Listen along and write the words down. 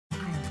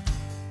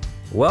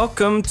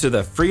Welcome to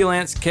the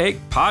Freelance Cake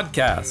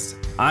Podcast.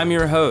 I'm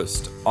your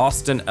host,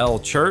 Austin L.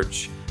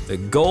 Church. The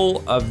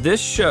goal of this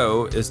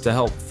show is to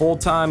help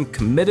full-time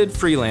committed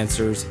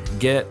freelancers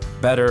get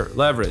better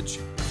leverage.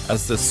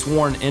 As the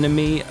sworn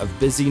enemy of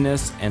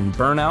busyness and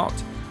burnout,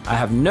 I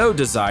have no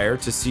desire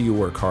to see you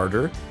work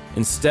harder.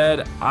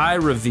 Instead, I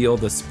reveal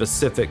the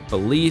specific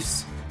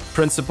beliefs,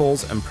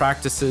 principles, and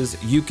practices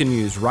you can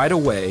use right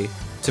away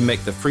to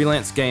make the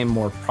freelance game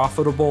more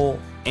profitable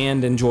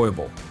and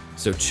enjoyable.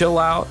 So chill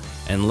out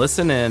and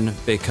listen in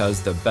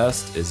because the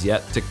best is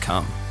yet to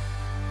come.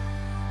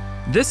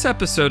 This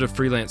episode of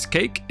Freelance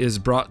Cake is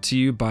brought to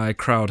you by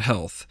Crowd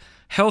Health.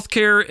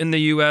 Healthcare in the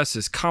U.S.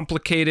 is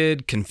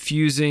complicated,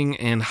 confusing,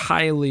 and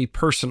highly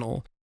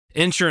personal.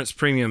 Insurance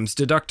premiums,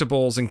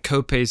 deductibles, and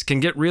copays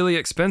can get really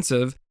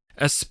expensive,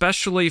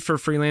 especially for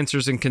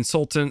freelancers and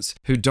consultants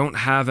who don't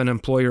have an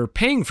employer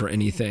paying for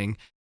anything.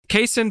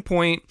 Case in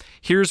point,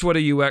 here's what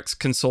a UX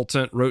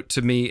consultant wrote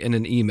to me in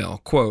an email.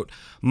 Quote,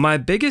 "My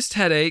biggest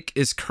headache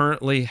is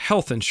currently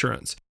health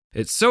insurance.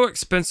 It's so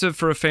expensive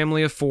for a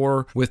family of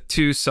 4 with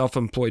 2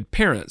 self-employed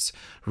parents.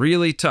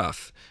 Really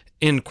tough."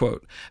 End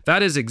quote.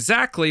 That is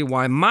exactly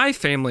why my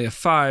family of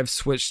 5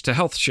 switched to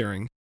health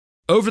sharing.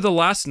 Over the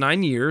last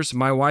 9 years,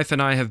 my wife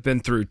and I have been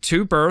through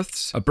 2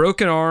 births, a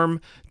broken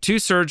arm, 2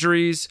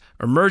 surgeries,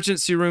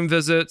 emergency room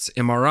visits,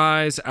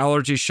 MRIs,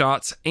 allergy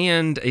shots,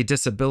 and a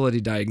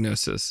disability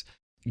diagnosis.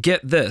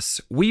 Get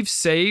this, we've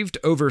saved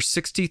over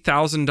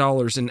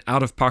 $60,000 in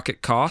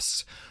out-of-pocket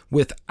costs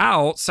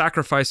without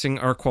sacrificing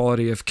our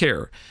quality of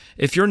care.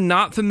 If you're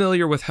not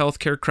familiar with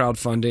healthcare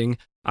crowdfunding,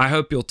 I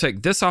hope you'll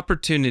take this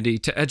opportunity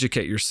to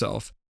educate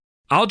yourself.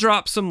 I'll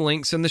drop some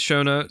links in the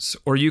show notes,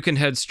 or you can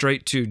head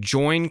straight to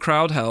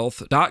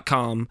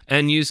joincrowdhealth.com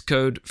and use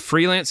code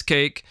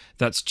FreelanceCake,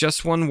 that's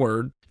just one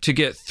word, to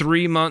get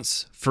 3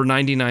 months for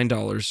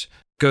 $99.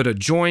 Go to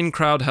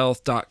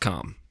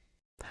joincrowdhealth.com.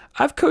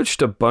 I've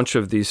coached a bunch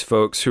of these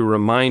folks who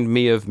remind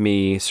me of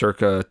me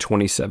circa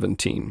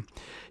 2017.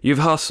 You've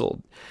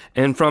hustled,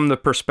 and from the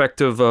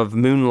perspective of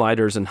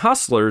moonlighters and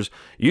hustlers,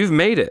 you've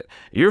made it.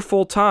 You're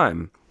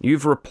full-time.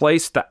 You've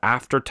replaced the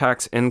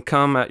after-tax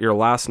income at your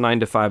last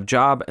 9-to-5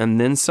 job and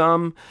then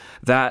some.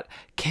 That,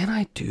 can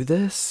I do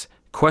this?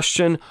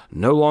 Question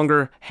no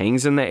longer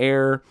hangs in the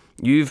air.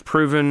 You've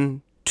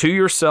proven to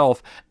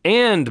yourself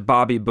and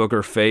Bobby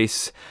Booger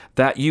Face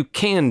that you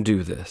can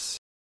do this.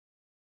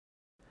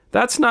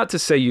 That's not to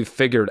say you've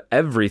figured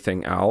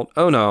everything out.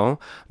 Oh no,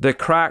 the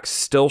cracks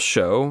still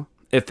show.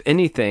 If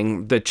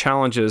anything, the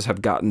challenges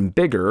have gotten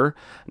bigger,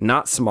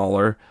 not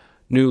smaller.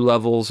 New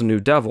levels, new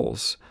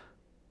devils.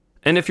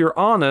 And if you're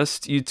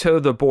honest, you toe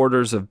the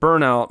borders of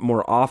burnout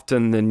more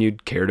often than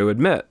you'd care to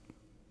admit.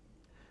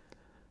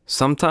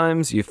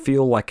 Sometimes you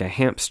feel like a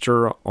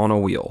hamster on a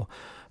wheel.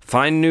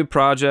 Find new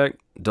project,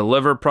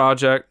 deliver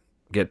project,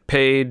 get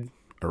paid,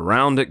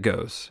 around it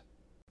goes.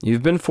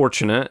 You've been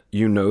fortunate,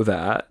 you know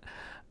that,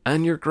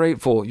 and you're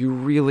grateful, you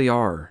really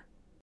are.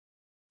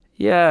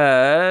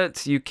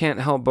 Yet, you can't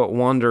help but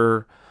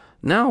wonder,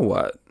 now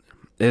what?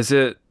 Is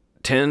it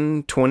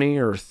 10, 20,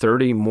 or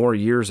 30 more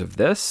years of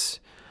this?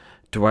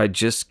 Do I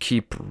just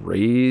keep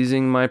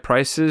raising my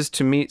prices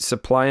to meet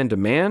supply and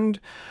demand?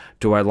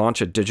 Do I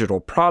launch a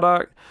digital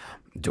product?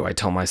 Do I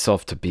tell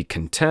myself to be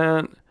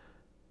content?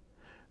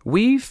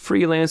 We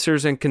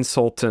freelancers and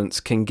consultants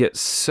can get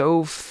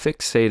so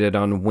fixated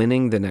on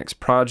winning the next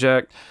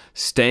project,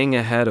 staying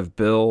ahead of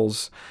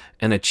bills,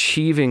 and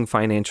achieving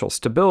financial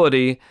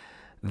stability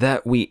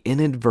that we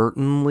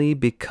inadvertently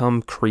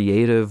become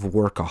creative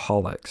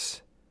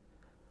workaholics.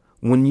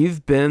 When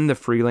you've been the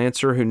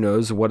freelancer who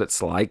knows what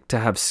it's like to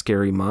have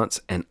scary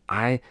months, and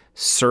I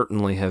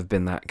certainly have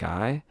been that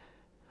guy,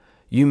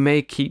 you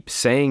may keep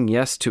saying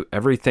yes to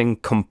everything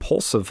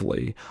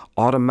compulsively,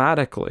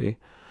 automatically.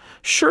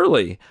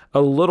 Surely,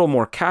 a little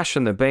more cash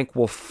in the bank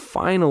will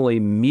finally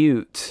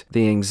mute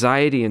the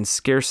anxiety and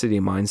scarcity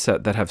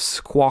mindset that have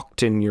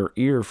squawked in your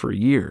ear for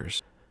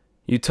years.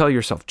 You tell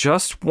yourself,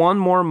 just 1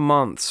 more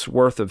month's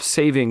worth of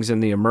savings in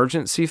the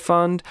emergency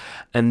fund,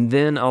 and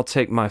then I'll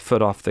take my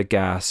foot off the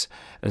gas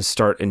and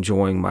start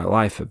enjoying my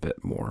life a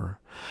bit more.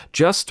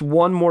 Just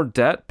 1 more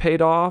debt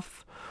paid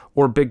off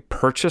or big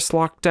purchase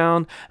locked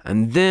down,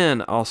 and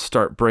then I'll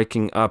start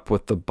breaking up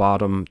with the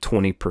bottom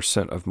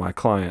 20% of my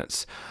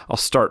clients. I'll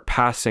start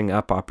passing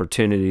up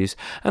opportunities,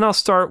 and I'll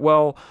start,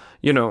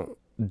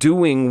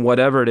 doing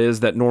whatever it is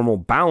that normal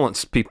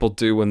balanced people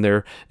do when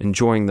they're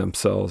enjoying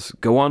themselves.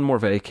 Go on more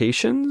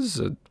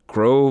vacations,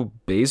 grow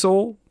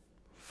basil,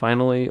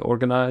 finally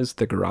organize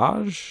the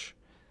garage.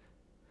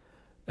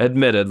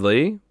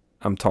 Admittedly,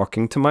 I'm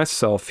talking to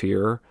myself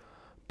here,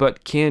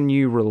 but can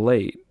you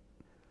relate?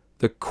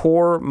 The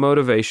core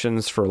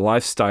motivations for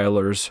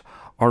lifestylers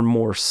are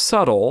more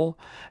subtle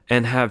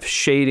and have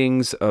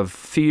shadings of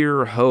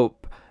fear,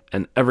 hope,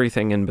 and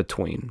everything in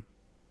between.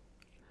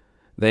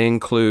 They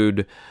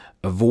include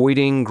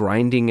avoiding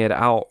grinding it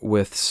out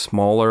with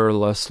smaller,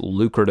 less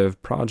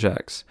lucrative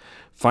projects,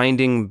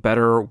 finding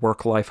better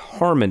work-life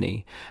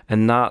harmony,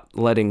 and not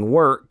letting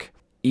work,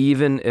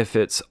 even if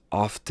it's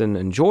often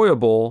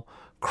enjoyable,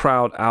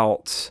 crowd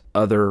out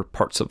other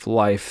parts of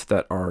life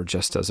that are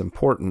just as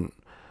important.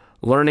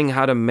 Learning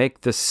how to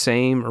make the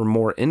same or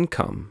more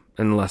income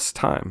in less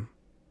time.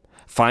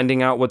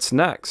 Finding out what's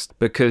next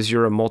because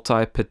you're a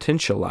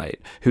multi-potentialite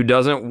who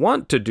doesn't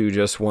want to do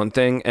just one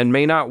thing and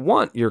may not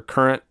want your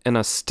current and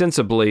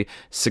ostensibly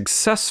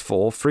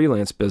successful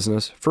freelance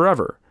business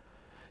forever.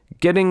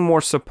 Getting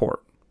more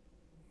support.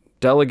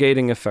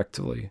 Delegating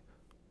effectively.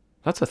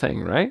 That's a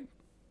thing, right?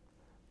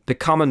 The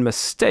common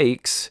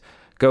mistakes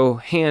go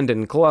hand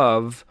in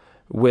glove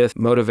with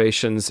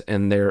motivations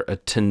and their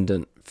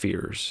attendant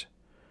fears.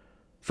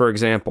 For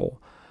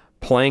example,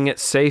 playing it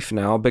safe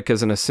now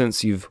because in a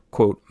sense you've,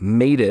 quote,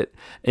 made it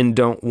and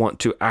don't want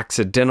to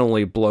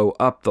accidentally blow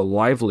up the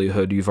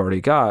livelihood you've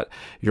already got.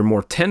 You're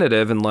more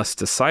tentative and less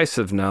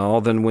decisive now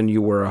than when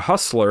you were a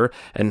hustler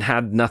and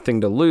had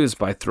nothing to lose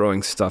by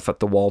throwing stuff at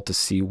the wall to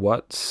see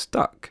what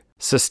stuck.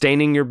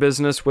 Sustaining your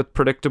business with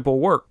predictable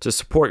work to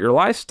support your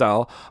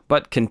lifestyle,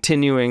 but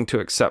continuing to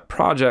accept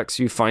projects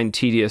you find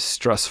tedious,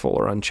 stressful,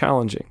 or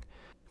unchallenging.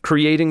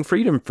 Creating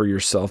freedom for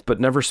yourself, but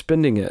never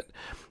spending it.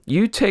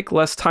 You take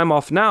less time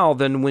off now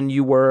than when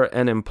you were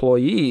an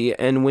employee,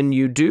 and when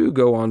you do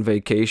go on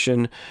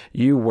vacation,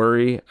 you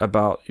worry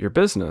about your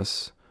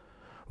business.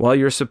 While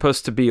you're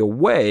supposed to be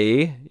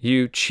away,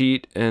 you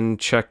cheat and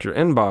check your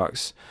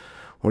inbox,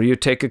 or you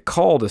take a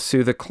call to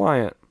soothe a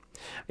client.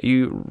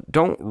 You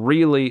don't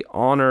really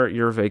honor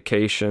your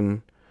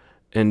vacation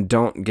and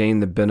don't gain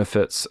the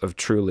benefits of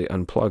truly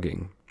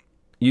unplugging.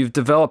 You've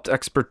developed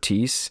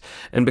expertise,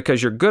 and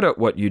because you're good at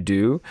what you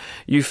do,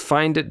 you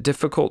find it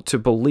difficult to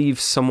believe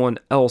someone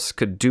else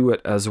could do it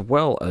as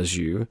well as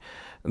you.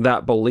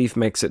 That belief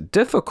makes it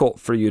difficult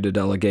for you to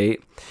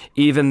delegate,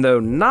 even though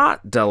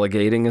not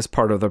delegating is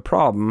part of the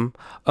problem,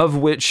 of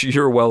which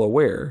you're well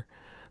aware.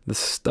 This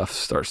stuff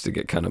starts to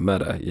get kind of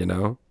meta, you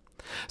know?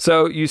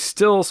 So you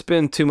still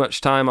spend too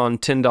much time on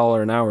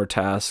 $10 an hour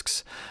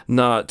tasks,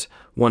 not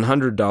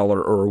 $100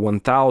 or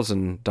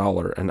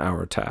 $1,000 an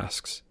hour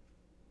tasks.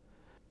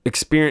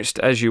 Experienced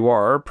as you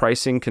are,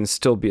 pricing can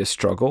still be a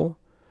struggle.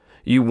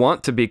 You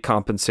want to be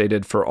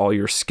compensated for all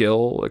your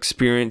skill,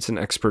 experience, and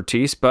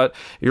expertise, but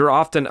you're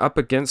often up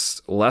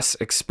against less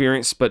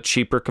experienced but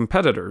cheaper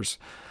competitors.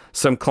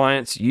 Some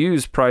clients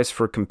use price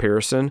for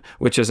comparison,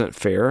 which isn't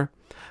fair,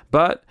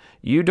 but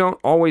you don't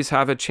always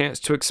have a chance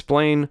to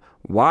explain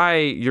why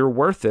you're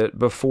worth it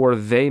before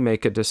they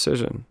make a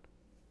decision.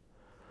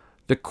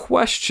 The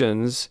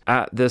questions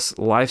at this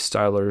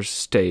lifestyler's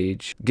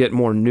stage get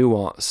more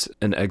nuanced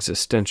and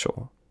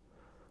existential.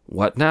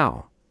 What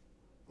now?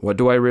 What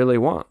do I really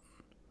want?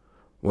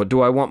 What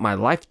do I want my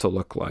life to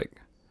look like?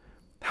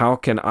 How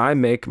can I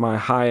make my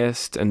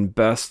highest and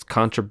best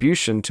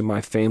contribution to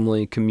my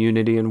family,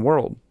 community, and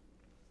world?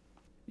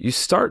 You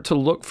start to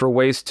look for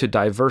ways to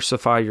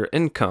diversify your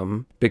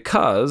income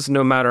because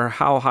no matter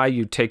how high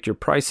you take your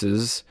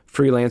prices,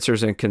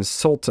 freelancers and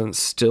consultants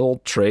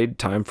still trade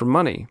time for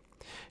money.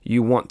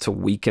 You want to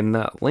weaken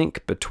that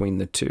link between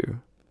the two.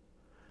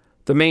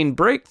 The main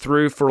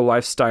breakthrough for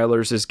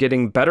lifestylers is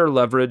getting better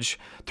leverage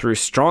through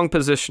strong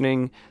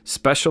positioning,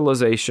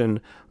 specialization,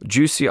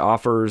 juicy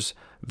offers,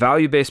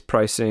 value-based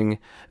pricing,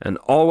 and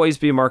always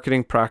be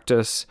marketing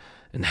practice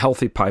and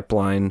healthy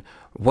pipeline,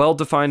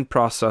 well-defined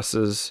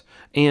processes,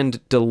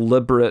 and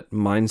deliberate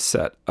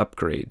mindset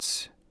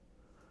upgrades.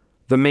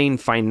 The main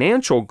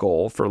financial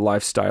goal for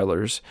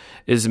lifestylers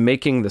is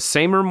making the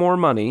same or more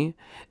money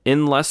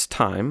in less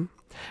time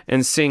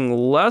and seeing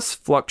less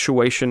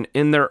fluctuation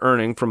in their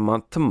earning from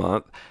month to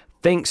month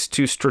thanks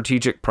to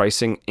strategic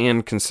pricing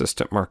and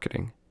consistent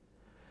marketing.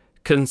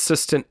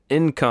 Consistent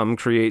income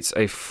creates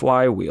a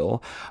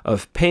flywheel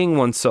of paying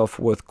oneself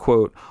with,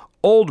 quote,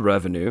 old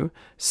revenue,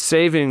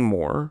 saving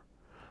more,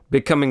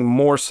 becoming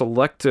more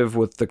selective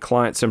with the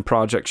clients and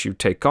projects you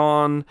take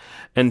on,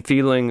 and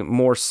feeling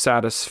more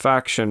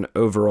satisfaction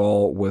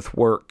overall with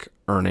work,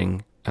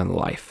 earning, and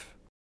life.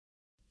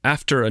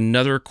 After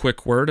another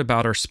quick word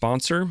about our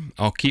sponsor,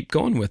 I'll keep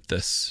going with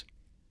this.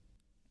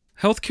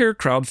 Healthcare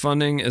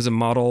crowdfunding is a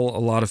model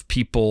a lot of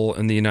people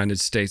in the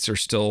United States are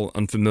still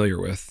unfamiliar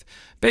with.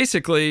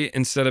 Basically,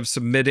 instead of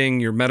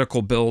submitting your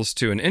medical bills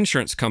to an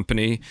insurance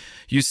company,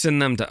 you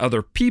send them to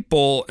other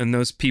people and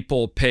those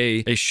people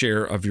pay a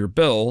share of your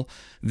bill.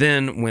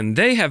 Then when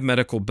they have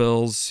medical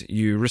bills,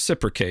 you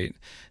reciprocate.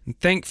 And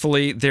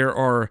thankfully, there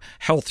are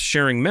health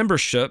sharing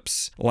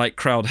memberships like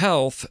Crowd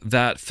Health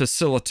that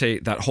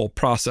facilitate that whole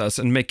process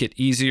and make it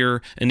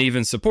easier and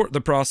even support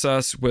the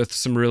process with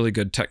some really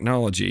good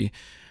technology.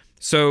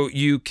 So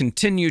you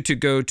continue to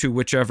go to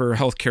whichever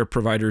healthcare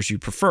providers you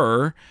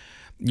prefer.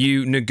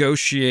 You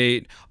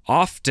negotiate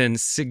often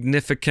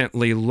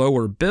significantly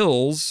lower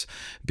bills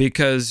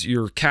because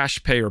you're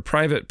cash pay or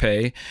private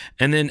pay,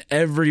 and then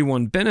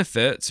everyone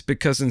benefits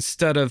because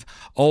instead of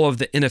all of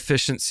the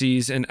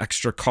inefficiencies and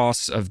extra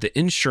costs of the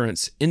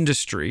insurance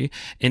industry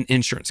and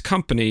insurance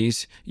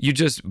companies, you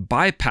just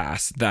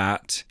bypass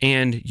that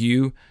and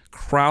you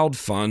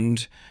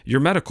crowdfund your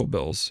medical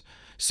bills.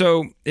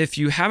 So if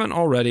you haven't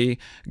already,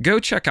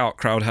 go check out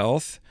Crowd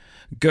Health.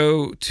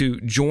 go to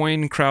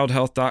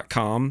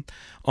joincrowdhealth.com.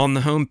 On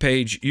the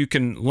homepage, you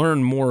can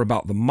learn more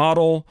about the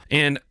model.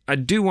 And I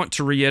do want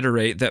to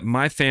reiterate that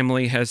my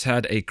family has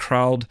had a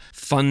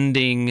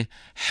crowdfunding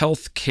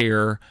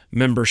healthcare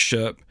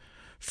membership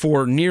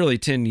for nearly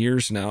 10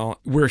 years now.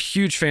 We're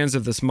huge fans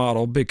of this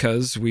model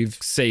because we've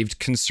saved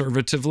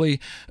conservatively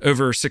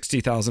over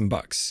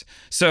 $60,000.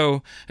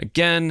 So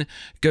again,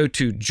 go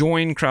to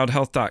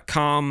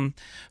joincrowdhealth.com,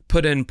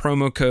 put in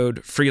promo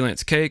code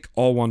FreelanceCake,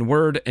 all one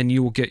word, and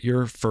you will get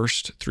your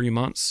first 3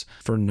 months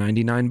for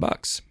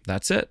 $99.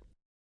 That's it.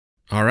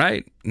 All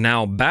right,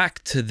 now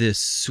back to this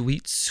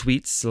sweet,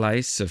 sweet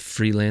slice of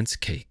freelance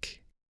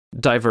cake.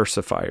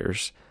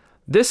 Diversifiers.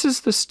 This is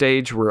the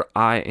stage where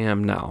I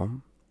am now.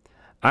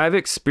 I've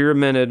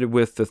experimented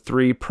with the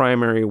 3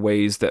 primary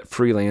ways that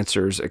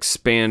freelancers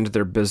expand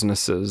their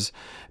businesses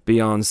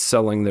beyond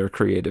selling their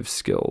creative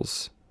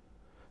skills.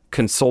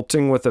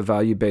 Consulting with a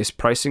value-based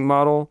pricing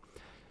model,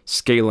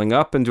 scaling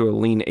up into a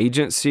lean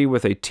agency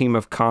with a team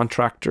of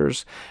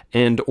contractors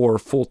and or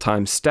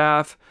full-time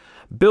staff,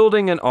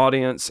 building an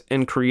audience,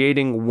 and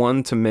creating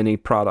one-to-many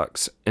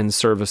products and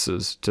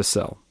services to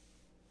sell.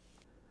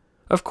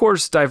 Of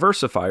course,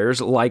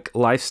 diversifiers, like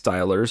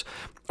lifestylers,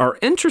 are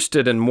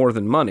interested in more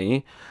than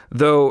money,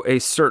 though a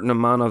certain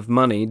amount of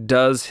money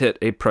does hit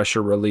a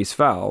pressure release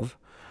valve.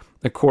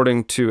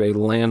 According to a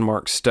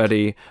landmark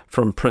study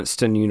from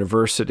Princeton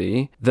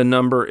University, the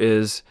number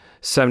is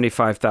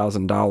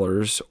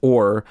 $75,000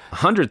 or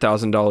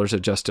 $100,000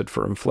 adjusted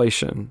for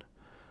inflation.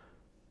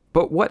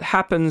 But what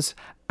happens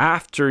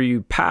after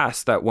you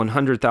pass that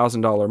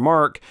 $100,000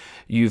 mark?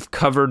 You've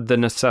covered the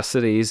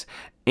necessities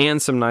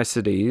and some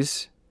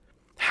niceties.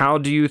 How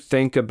do you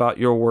think about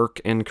your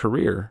work and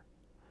career?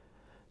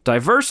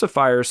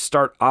 Diversifiers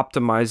start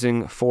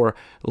optimizing for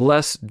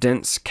less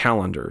dense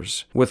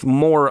calendars with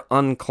more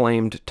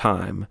unclaimed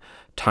time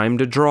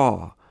to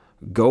draw,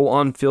 go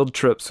on field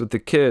trips with the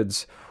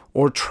kids,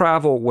 or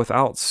travel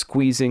without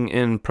squeezing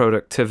in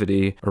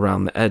productivity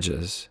around the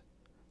edges.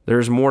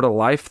 There's more to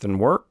life than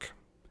work,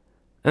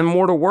 and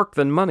more to work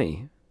than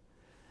money.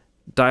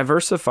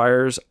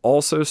 Diversifiers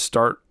also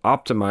start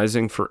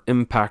optimizing for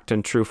impact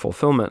and true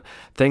fulfillment,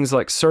 things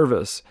like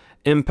service,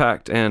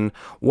 impact, and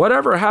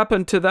whatever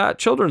happened to that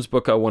children's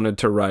book I wanted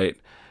to write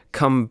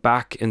come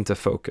back into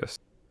focus.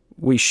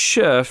 We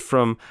shift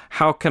from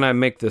how can I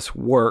make this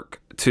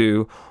work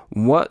to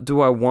what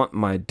do I want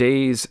my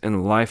days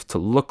and life to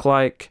look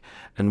like,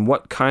 and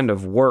what kind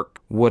of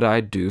work would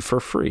I do for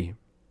free?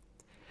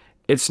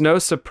 It's no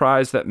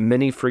surprise that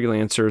many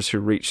freelancers who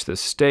reach this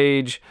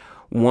stage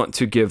want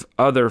to give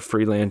other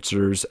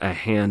freelancers a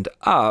hand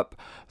up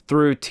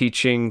through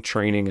teaching,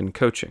 training, and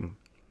coaching.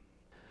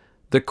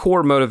 The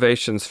core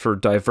motivations for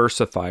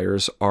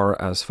diversifiers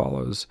are as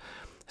follows: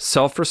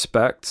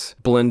 self-respect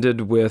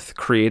blended with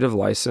creative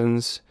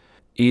license.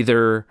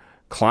 Either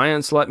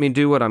clients let me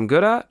do what I'm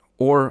good at,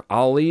 or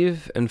I'll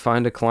leave and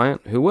find a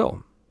client who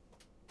will.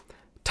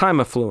 Time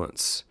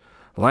affluence.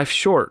 Life's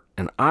short,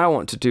 and I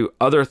want to do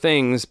other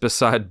things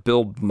beside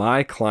build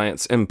my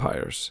clients'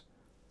 empires.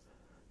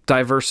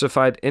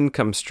 Diversified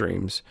income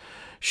streams.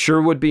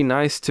 Sure would be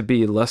nice to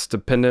be less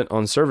dependent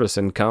on service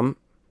income.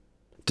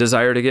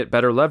 Desire to get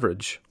better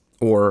leverage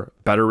or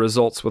better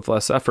results with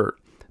less effort.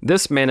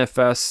 This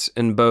manifests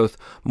in both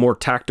more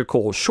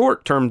tactical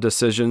short-term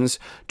decisions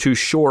to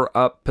shore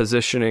up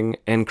positioning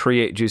and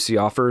create juicy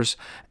offers,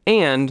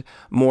 and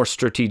more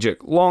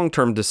strategic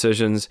long-term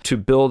decisions to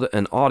build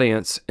an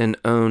audience and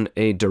own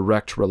a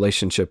direct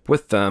relationship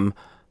with them.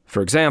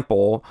 For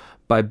example,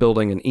 by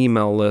building an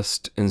email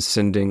list and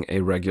sending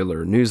a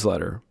regular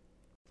newsletter.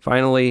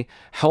 Finally,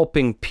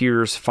 helping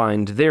peers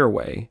find their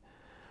way.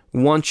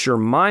 Once your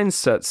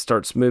mindset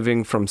starts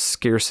moving from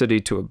scarcity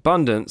to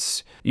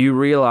abundance, you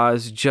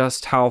realize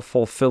just how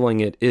fulfilling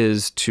it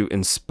is to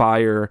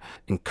inspire,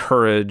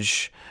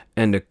 encourage,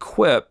 and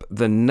equip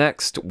the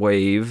next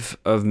wave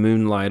of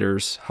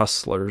moonlighters,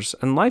 hustlers,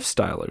 and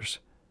lifestylers.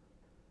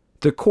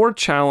 The core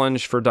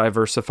challenge for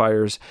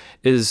diversifiers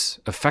is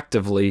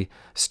effectively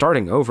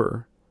starting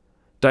over.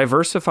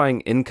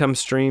 Diversifying income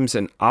streams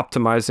and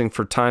optimizing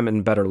for time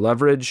and better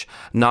leverage,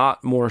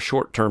 not more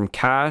short-term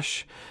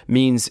cash,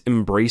 means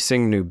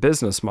embracing new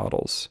business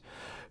models.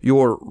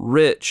 Your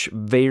rich,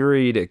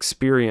 varied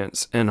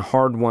experience and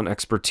hard-won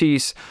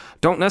expertise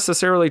don't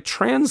necessarily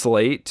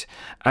translate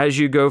as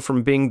you go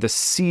from being the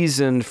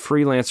seasoned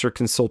freelancer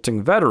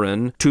consulting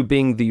veteran to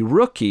being the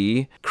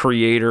rookie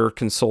creator,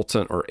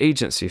 consultant, or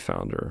agency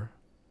founder.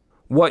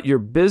 What your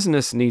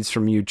business needs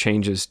from you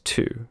changes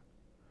too.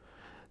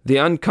 The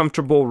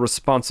uncomfortable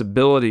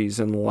responsibilities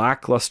and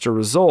lackluster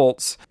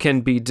results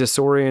can be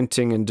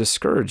disorienting and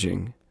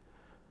discouraging.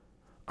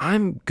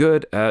 I'm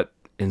good at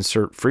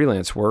insert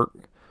freelance work,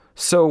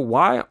 so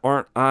why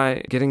aren't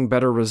I getting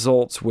better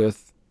results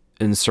with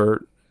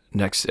insert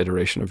next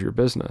iteration of your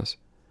business?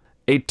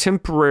 A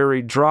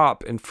temporary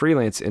drop in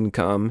freelance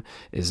income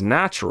is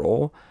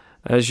natural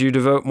as you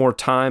devote more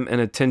time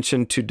and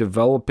attention to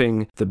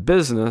developing the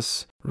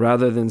business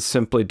rather than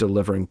simply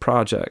delivering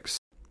projects.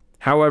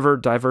 However,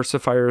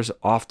 diversifiers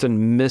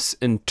often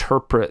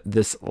misinterpret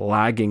this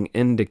lagging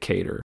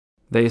indicator.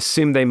 They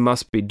assume they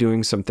must be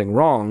doing something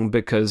wrong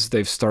because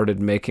they've started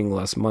making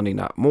less money,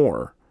 not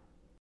more.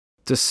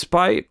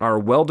 Despite our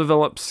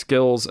well-developed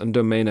skills and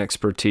domain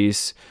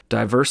expertise,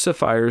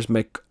 diversifiers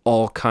make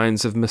all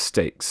kinds of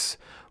mistakes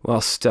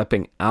while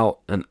stepping out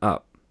and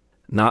up.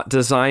 Not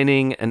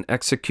designing and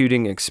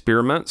executing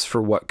experiments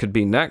for what could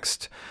be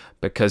next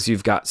because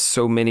you've got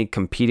so many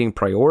competing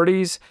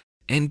priorities,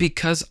 and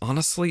because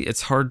honestly,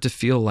 it's hard to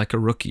feel like a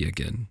rookie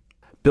again.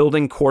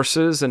 Building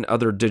courses and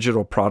other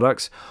digital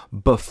products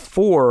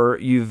before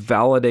you've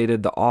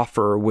validated the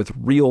offer with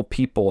real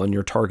people in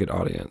your target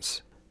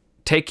audience.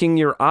 Taking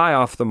your eye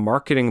off the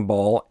marketing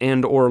ball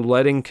and or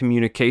letting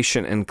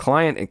communication and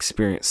client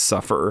experience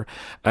suffer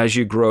as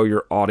you grow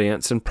your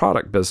audience and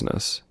product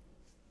business.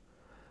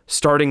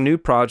 Starting new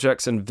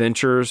projects and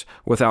ventures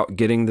without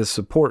getting the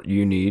support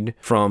you need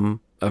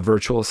from a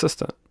virtual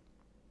assistant.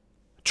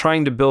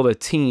 Trying to build a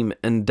team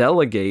and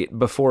delegate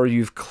before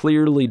you've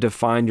clearly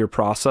defined your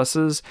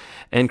processes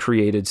and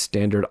created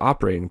standard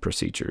operating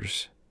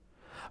procedures.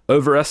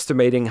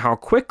 Overestimating how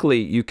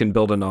quickly you can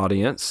build an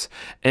audience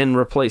and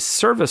replace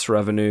service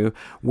revenue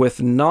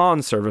with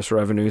non-service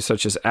revenue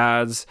such as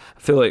ads,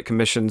 affiliate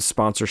commissions,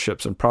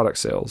 sponsorships, and product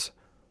sales.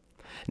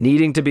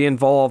 Needing to be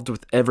involved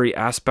with every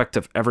aspect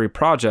of every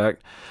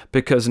project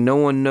because no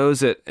one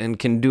knows it and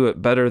can do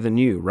it better than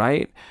you,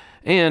 right?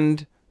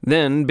 And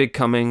then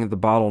becoming the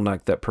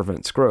bottleneck that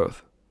prevents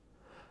growth.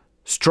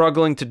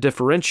 Struggling to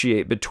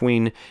differentiate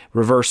between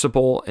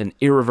reversible and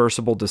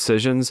irreversible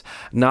decisions,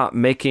 not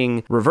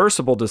making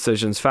reversible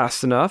decisions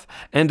fast enough,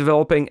 and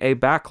developing a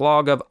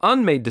backlog of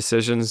unmade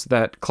decisions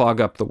that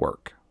clog up the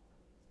work.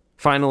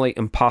 Finally,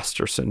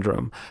 imposter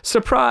syndrome.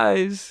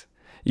 Surprise!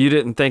 You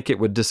didn't think it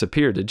would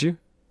disappear, did you?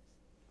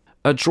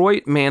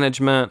 Adroit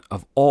management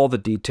of all the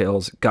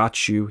details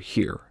got you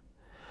here.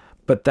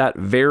 But that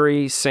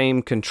very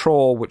same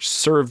control which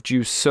served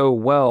you so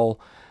well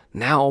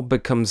now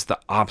becomes the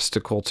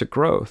obstacle to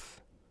growth.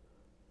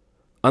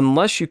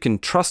 Unless you can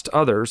trust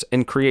others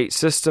and create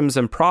systems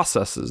and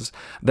processes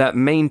that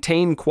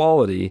maintain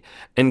quality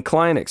and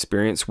client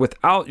experience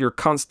without your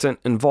constant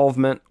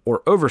involvement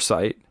or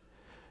oversight,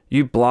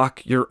 you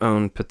block your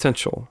own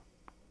potential.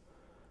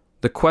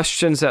 The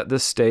questions at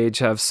this stage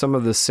have some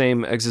of the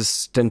same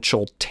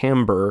existential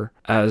timbre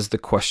as the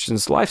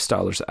questions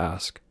lifestylers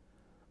ask.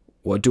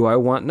 What do I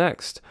want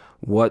next?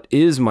 What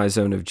is my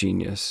zone of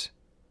genius?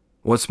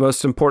 What's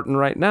most important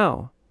right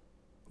now?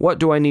 What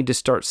do I need to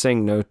start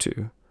saying no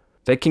to?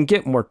 They can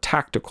get more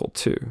tactical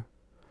too.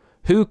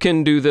 Who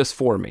can do this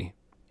for me?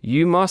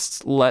 You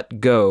must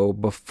let go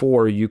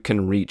before you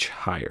can reach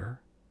higher.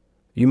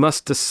 You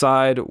must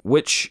decide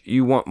which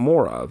you want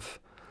more of,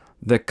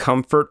 the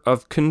comfort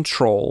of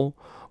control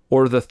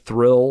or the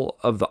thrill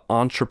of the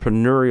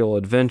entrepreneurial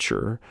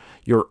adventure,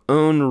 your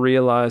own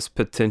realized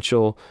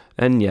potential,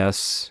 and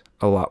yes,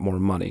 a lot more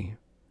money.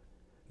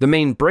 The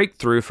main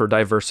breakthrough for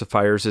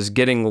diversifiers is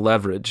getting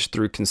leverage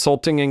through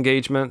consulting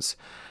engagements,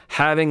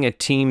 having a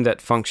team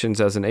that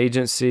functions as an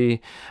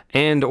agency,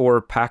 and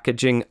or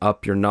packaging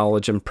up your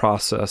knowledge and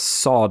process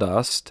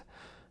sawdust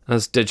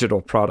as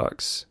digital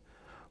products.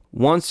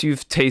 Once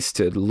you've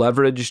tasted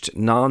leveraged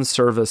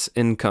non-service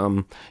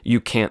income, you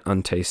can't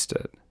untaste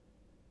it.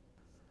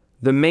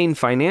 The main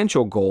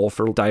financial goal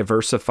for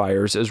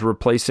diversifiers is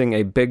replacing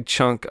a big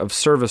chunk of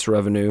service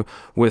revenue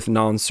with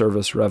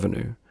non-service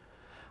revenue.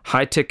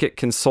 High-ticket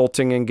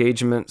consulting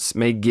engagements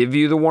may give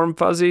you the warm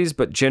fuzzies,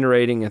 but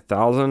generating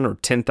 $1,000 or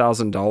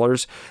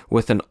 $10,000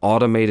 with an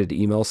automated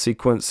email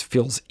sequence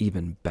feels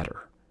even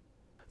better.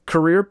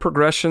 Career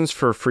progressions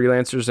for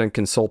freelancers and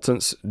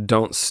consultants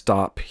don't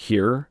stop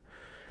here.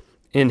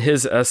 In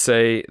his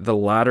essay, The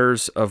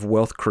Ladders of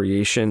Wealth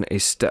Creation, a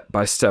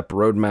step-by-step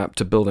roadmap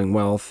to building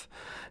wealth,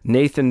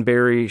 Nathan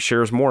Barry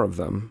shares more of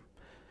them.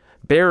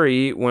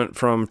 Barry went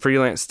from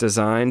freelance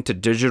design to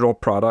digital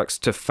products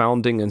to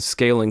founding and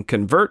scaling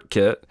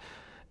ConvertKit,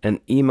 an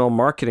email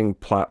marketing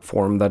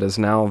platform that is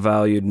now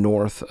valued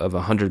north of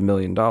 $100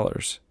 million.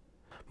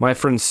 My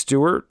friend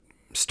Stuart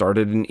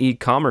started an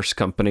e-commerce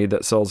company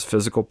that sells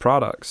physical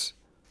products.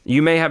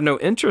 You may have no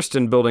interest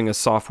in building a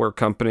software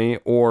company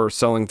or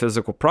selling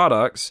physical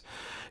products.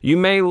 You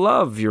may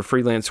love your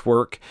freelance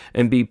work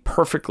and be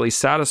perfectly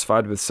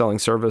satisfied with selling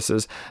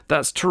services.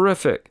 That's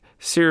terrific,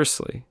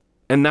 seriously.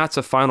 And that's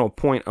a final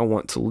point I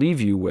want to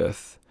leave you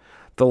with.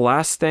 The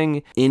last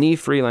thing any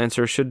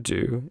freelancer should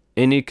do,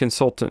 any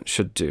consultant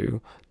should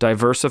do,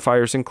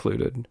 diversifiers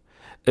included,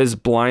 is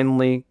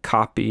blindly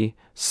copy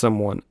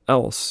someone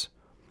else.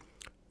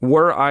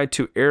 Were I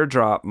to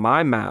airdrop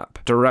my map,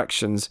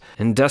 directions,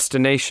 and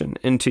destination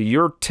into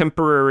your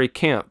temporary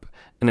camp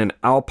in an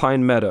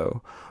alpine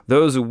meadow,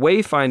 those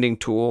wayfinding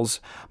tools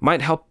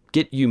might help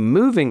get you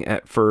moving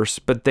at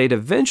first, but they'd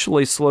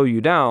eventually slow you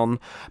down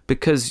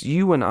because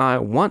you and I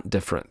want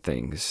different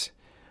things.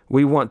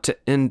 We want to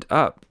end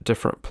up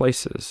different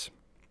places.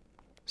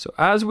 So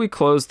as we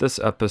close this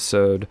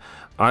episode,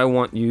 I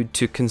want you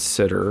to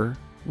consider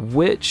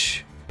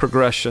which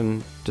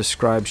progression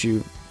describes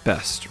you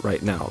best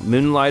right now?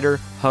 Moonlighter,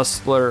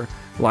 hustler,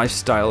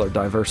 lifestyle, or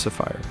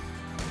diversifier?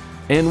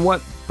 And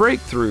what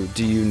breakthrough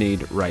do you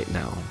need right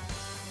now?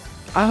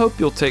 I hope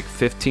you'll take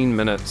 15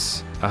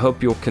 minutes. I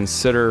hope you'll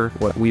consider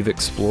what we've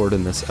explored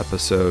in this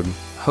episode.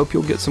 I hope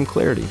you'll get some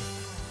clarity.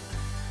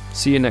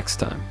 See you next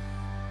time.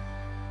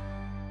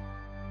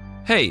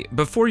 Hey,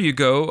 before you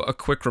go, a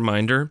quick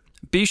reminder.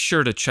 Be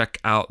sure to check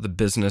out the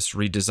Business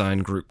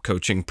Redesign Group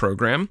Coaching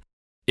Program.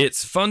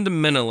 It's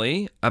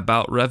fundamentally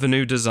about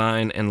revenue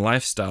design and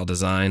lifestyle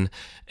design,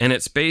 and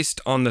it's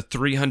based on the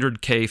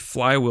 300K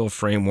flywheel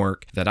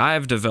framework that I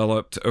have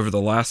developed over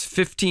the last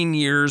 15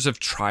 years of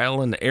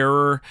trial and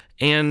error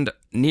and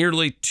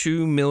nearly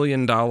 $2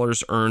 million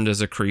earned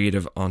as a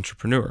creative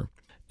entrepreneur.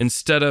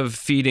 Instead of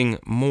feeding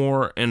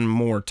more and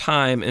more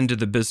time into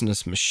the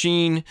business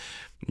machine,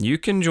 you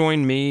can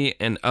join me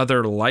and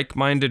other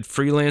like-minded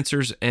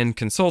freelancers and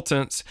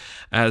consultants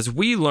as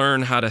we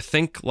learn how to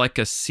think like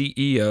a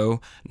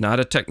CEO, not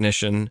a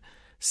technician,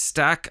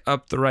 stack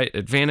up the right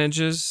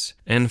advantages,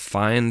 and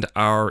find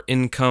our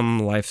income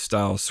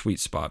lifestyle sweet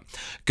spot.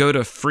 Go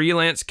to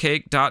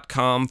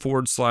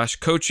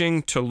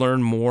freelancecake.com/coaching to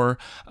learn more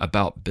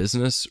about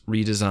business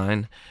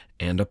redesign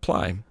and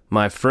apply.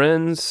 My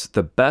friends,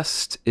 the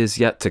best is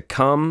yet to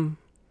come.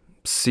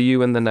 See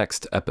you in the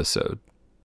next episode.